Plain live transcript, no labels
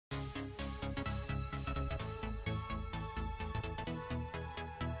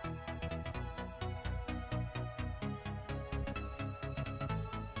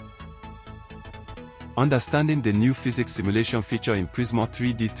Understanding the new physics simulation feature in Prisma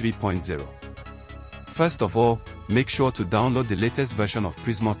 3D 3.0. First of all, make sure to download the latest version of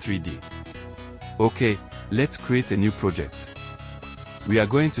Prisma 3D. Okay, let's create a new project. We are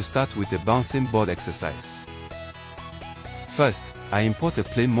going to start with a bouncing ball exercise. First, I import a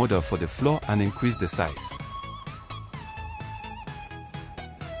plane model for the floor and increase the size.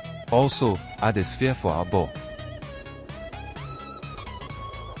 Also, add a sphere for our ball.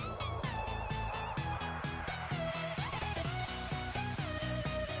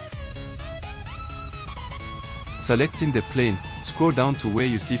 Selecting the plane, scroll down to where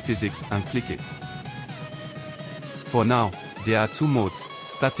you see physics and click it. For now, there are two modes,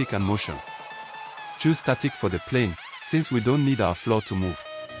 static and motion. Choose static for the plane, since we don't need our floor to move.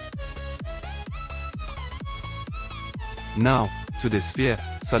 Now, to the sphere,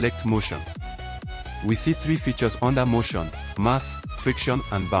 select motion. We see three features under motion: mass, friction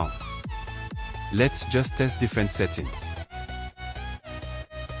and bounce. Let's just test different settings.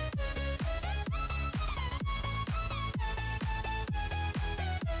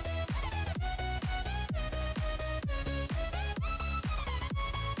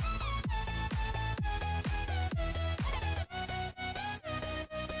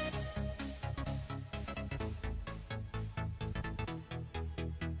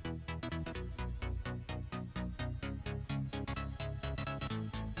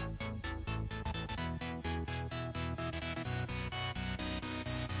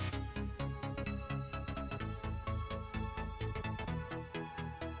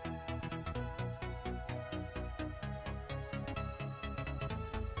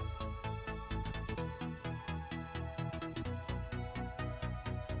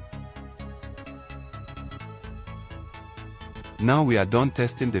 Now we are done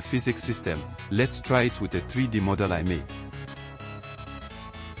testing the physics system, let's try it with a 3D model I made.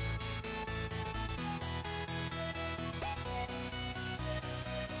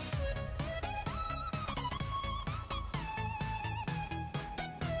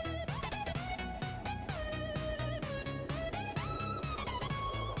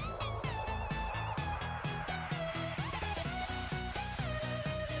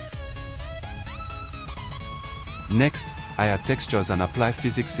 Next, I add textures and apply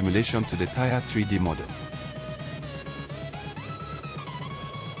physics simulation to the tyre 3D model.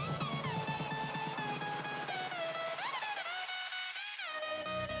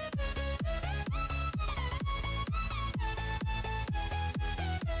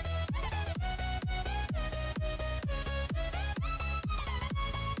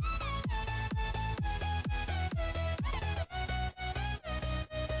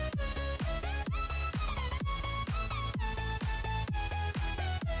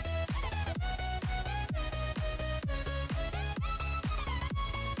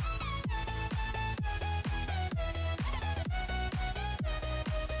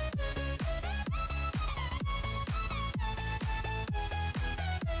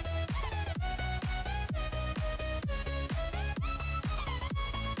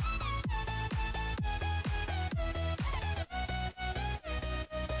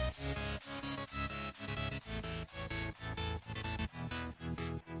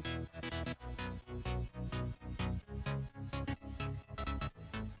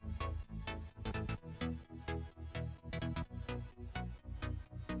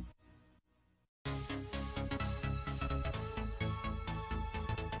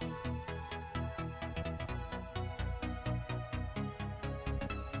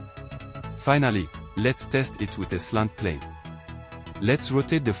 Finally, let's test it with a slant plane. Let's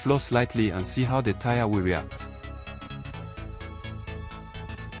rotate the floor slightly and see how the tyre will react.